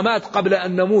لي بصمات قبل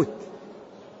أن نموت؟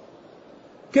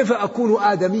 كيف أكون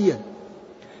آدميا؟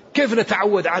 كيف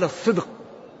نتعود على الصدق؟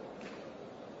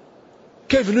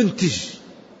 كيف ننتج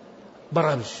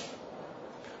برامج؟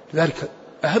 لذلك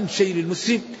أهم شيء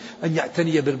للمسلم أن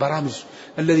يعتني بالبرامج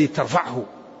الذي ترفعه،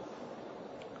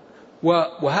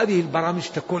 وهذه البرامج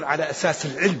تكون على أساس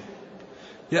العلم،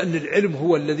 لأن العلم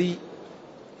هو الذي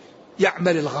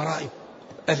يعمل الغرائب.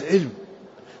 العلم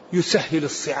يسهل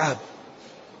الصعاب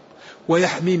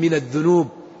ويحمي من الذنوب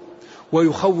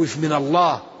ويخوف من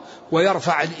الله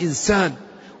ويرفع الإنسان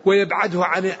ويبعده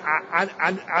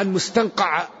عن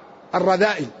مستنقع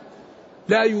الرذائل.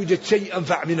 لا يوجد شيء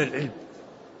أنفع من العلم.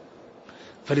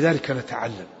 فلذلك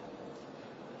نتعلم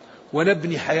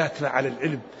ونبني حياتنا على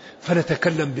العلم،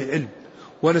 فنتكلم بعلم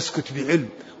ونسكت بعلم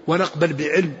ونقبل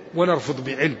بعلم ونرفض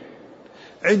بعلم.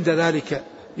 عند ذلك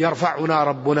يرفعنا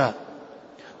ربنا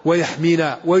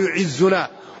ويحمينا ويعزنا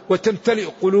وتمتلئ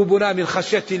قلوبنا من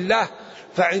خشية الله،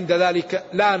 فعند ذلك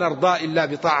لا نرضى إلا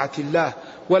بطاعة الله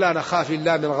ولا نخاف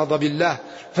إلا من غضب الله،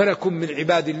 فنكن من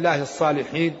عباد الله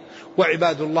الصالحين.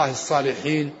 وعباد الله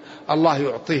الصالحين الله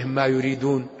يعطيهم ما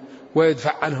يريدون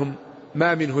ويدفع عنهم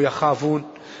ما منه يخافون.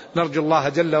 نرجو الله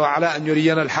جل وعلا أن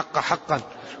يرينا الحق حقا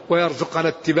ويرزقنا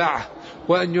اتباعه،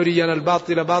 وأن يرينا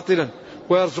الباطل باطلا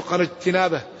ويرزقنا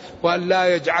اجتنابه، وأن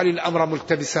لا يجعل الأمر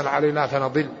ملتبسا علينا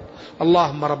فنضل.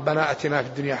 اللهم ربنا أتنا في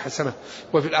الدنيا حسنة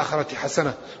وفي الآخرة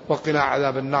حسنة وقنا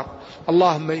عذاب النار.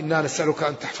 اللهم إنا نسألك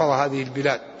أن تحفظ هذه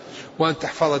البلاد، وأن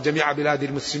تحفظ جميع بلاد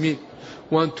المسلمين،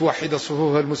 وأن توحد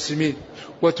صفوف المسلمين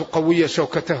وتقوي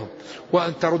شوكتهم،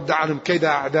 وأن ترد عنهم كيد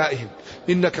أعدائهم،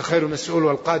 إنك خير مسؤول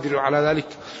والقادر على ذلك.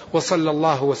 وصلى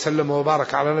الله وسلم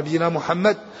وبارك على نبينا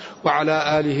محمد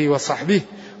وعلى آله وصحبه،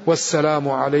 والسلام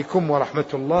عليكم ورحمة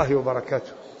الله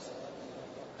وبركاته.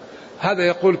 هذا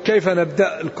يقول: كيف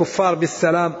نبدأ الكفار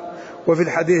بالسلام وفي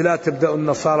الحديث لا تبدأ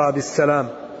النصارى بالسلام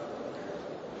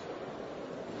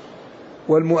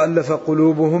والمؤلف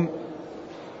قلوبهم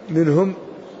منهم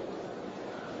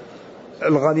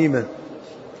الغنيمة؟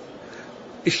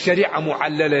 الشريعة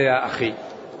معللة يا أخي،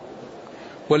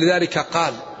 ولذلك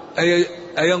قال: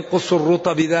 أينقص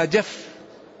الرطب إذا جف؟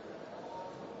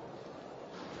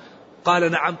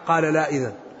 قال: نعم. قال: لا.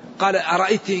 إذن قال: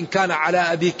 أرأيت إن كان على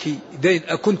أبيك دين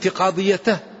أكنت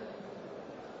قاضيته؟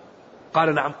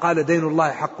 قال: نعم. قال: دين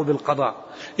الله حق بالقضاء.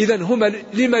 إذن هم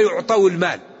لما يعطوا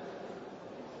المال؟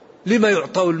 لما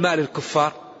يعطوا المال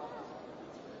الكفار؟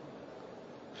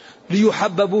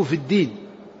 ليحببوا في الدين.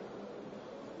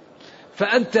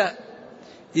 فأنت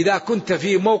إذا كنت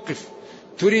في موقف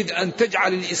تريد أن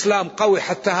تجعل الإسلام قوي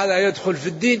حتى هذا يدخل في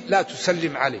الدين، لا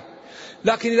تسلم عليه.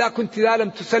 لكن إذا كنت إذا لم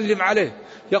تسلم عليه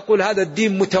يقول هذا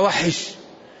الدين متوحش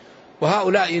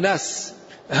وهؤلاء ناس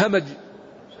همج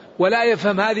ولا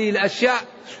يفهم هذه الأشياء،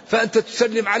 فأنت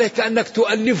تسلم عليه كأنك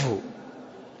تؤلفه.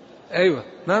 أيوة،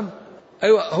 نعم،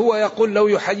 أيوة. هو يقول لو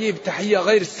يحيي بتحية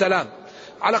غير السلام.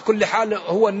 على كل حال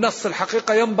هو النص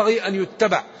الحقيقة ينبغي أن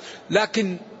يتبع.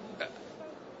 لكن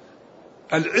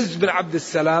العز بن عبد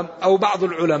السلام أو بعض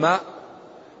العلماء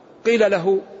قيل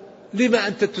له: لما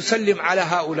أنت تسلم على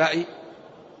هؤلاء؟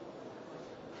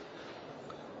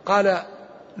 قال: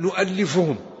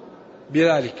 نؤلفهم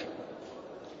بذلك،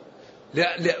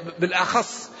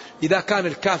 بالأخص إذا كان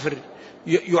الكافر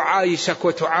يعايشك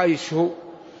وتعايشه.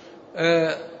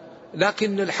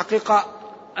 لكن الحقيقة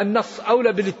النص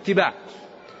أولى بالاتباع،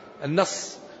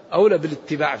 النص أولى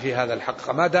بالاتباع في هذا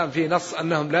الحقيقة، ما دام في نص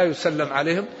أنهم لا يسلم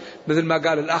عليهم، مثل ما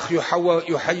قال الأخ: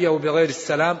 يحيوا بغير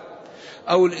السلام،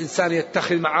 أو الإنسان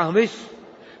يتخذ معهم إيش؟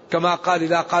 كما قال: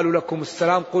 إذا قالوا لكم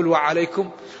السلام قولوا وعليكم.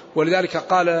 ولذلك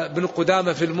قال ابن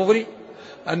قدامة في المغني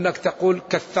أنك تقول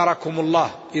كثركم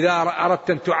الله، إذا أردت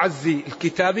أن تعزي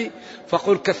الكتاب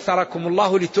فقل كثركم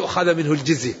الله لتؤخذ منه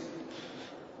الجزية.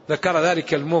 ذكر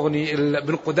ذلك المغني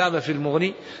ابن قدامة في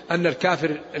المغني أن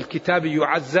الكافر الكتابي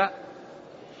يعزى،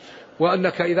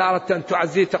 وأنك إذا أردت أن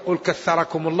تعزيه تقول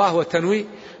كثركم الله وتنوي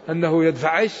أنه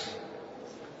يدفع إيش؟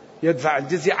 يدفع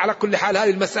الجزية. على كل حال هذه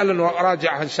المسألة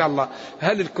نراجعها إن شاء الله.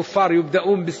 هل الكفار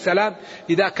يبدأون بالسلام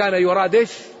إذا كان يراد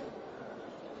إيش؟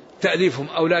 تأليفهم،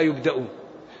 أو لا يبدأون؟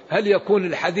 هل يكون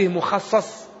الحديث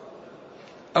مخصص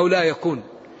أو لا يكون؟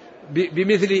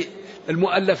 بمثل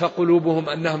المؤلف قلوبهم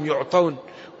أنهم يعطون،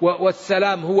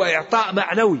 والسلام هو إعطاء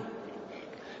معنوي،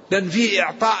 لأن فيه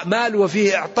إعطاء مال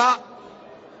وفيه إعطاء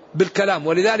بالكلام.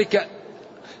 ولذلك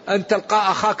أن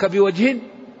تلقى أخاك بوجه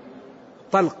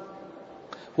طلق،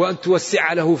 وأن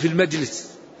توسع له في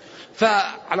المجلس.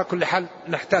 فعلى كل حال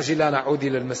نحتاج إلى نعود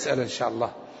إلى المسألة إن شاء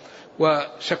الله.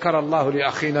 وشكر الله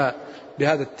لأخينا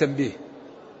بهذا التنبيه.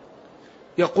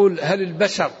 يقول: هل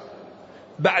البشر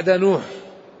بعد نوح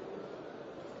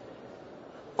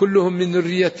كلهم من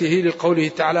ذريته لقوله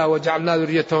تعالى وجعلنا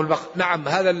ذريته البقر. نعم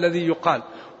هذا الذي يقال.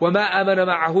 وما آمن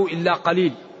معه إلا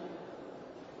قليل.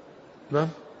 نعم.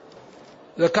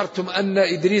 ذكرتم أن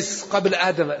إدريس قبل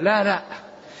آدم. لا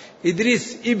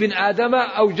إدريس ابن آدم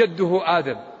أو جده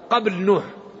آدم قبل نوح.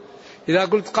 إذا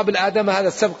قلت قبل آدم هذا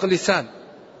سبق لسان.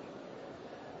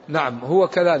 نعم هو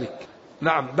كذلك.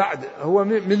 نعم بعد هو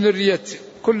من ذرية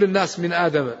كل الناس من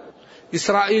آدم.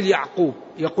 إسرائيل يعقوب.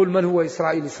 يقول من هو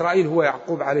إسرائيل؟ إسرائيل هو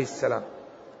يعقوب عليه السلام.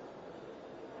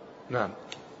 نعم.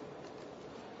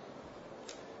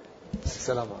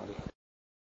 السلام عليكم.